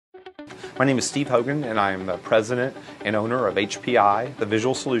My name is Steve Hogan, and I am the president and owner of HPI, the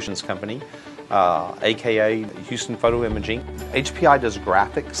Visual Solutions Company, aka Houston Photo Imaging. HPI does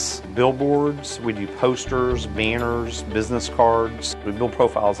graphics, billboards, we do posters, banners, business cards. We build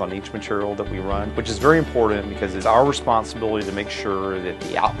profiles on each material that we run, which is very important because it's our responsibility to make sure that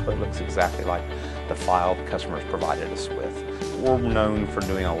the output looks exactly like the file the customers provided us with. We're known for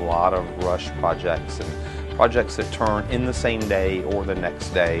doing a lot of rush projects and projects that turn in the same day or the next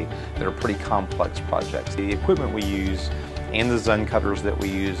day that are pretty complex projects. The equipment we use and the Zun cutters that we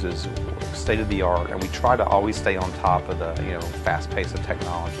use is state-of-the-art, and we try to always stay on top of the fast pace of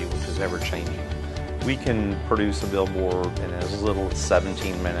technology, which is ever-changing. We can produce a billboard in as little as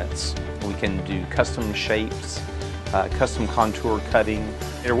 17 minutes. We can do custom shapes, custom contour cutting.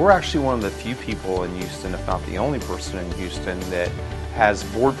 We're actually one of the few people in Houston, if not the only person in Houston, that has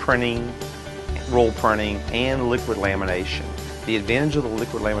board printing, roll printing, and liquid lamination. The advantage of the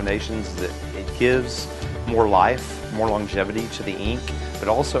liquid laminations is that it gives more life, more longevity to the ink, but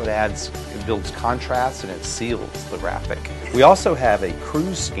also it builds contrast and it seals the graphic. We also have a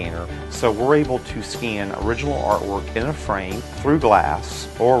cruise scanner, so we're able to scan original artwork in a frame through glass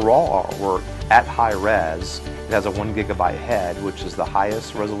or raw artwork at high res. It has a 1 gigabyte head, which is the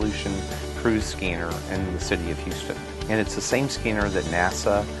highest resolution cruise scanner in the city of Houston. And it's the same scanner that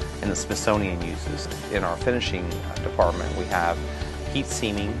NASA and the Smithsonian uses. In our finishing department, we have heat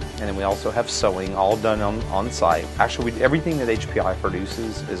seaming, and then we also have sewing, all done on site. Actually, everything that HPI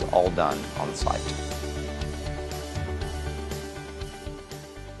produces is all done on site.